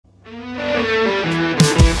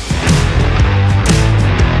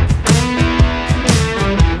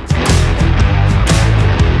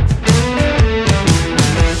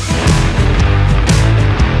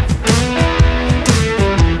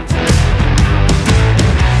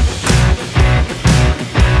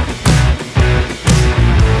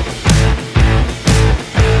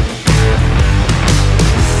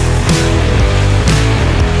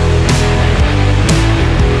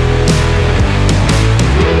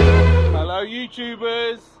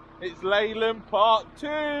YouTubers, it's Leyland part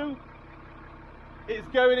 2. It's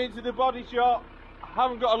going into the body shop. I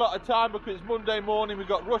haven't got a lot of time because it's Monday morning, we've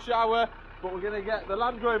got rush hour, but we're going to get the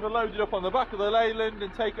Land Rover loaded up on the back of the Leyland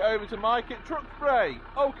and take it over to Mike at Truck Spray.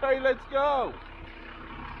 Okay, let's go.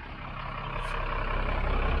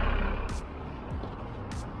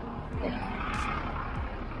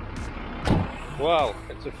 Well,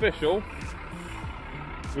 it's official.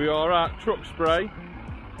 We are at Truck Spray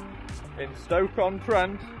in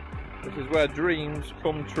Stoke-on-Trent, which is where dreams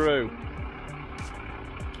come true.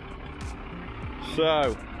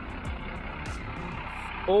 So,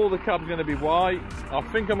 all the cab's going to be white. I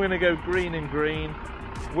think I'm going to go green and green.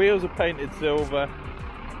 Wheels are painted silver.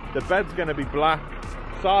 The bed's going to be black.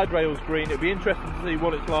 Side rails green. It'll be interesting to see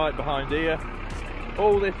what it's like behind here.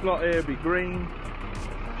 All this lot here will be green.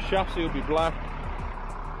 Chassis will be black.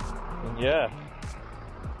 And yeah,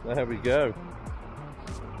 there we go.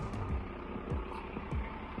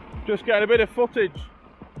 Just getting a bit of footage.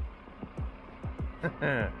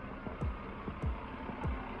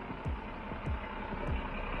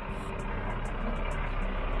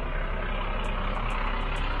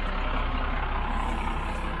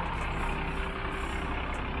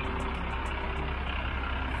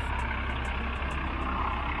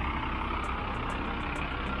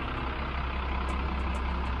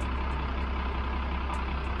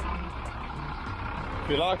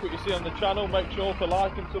 If you like what you see on the channel, make sure to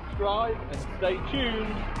like and subscribe and stay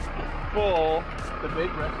tuned for the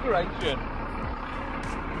big restoration.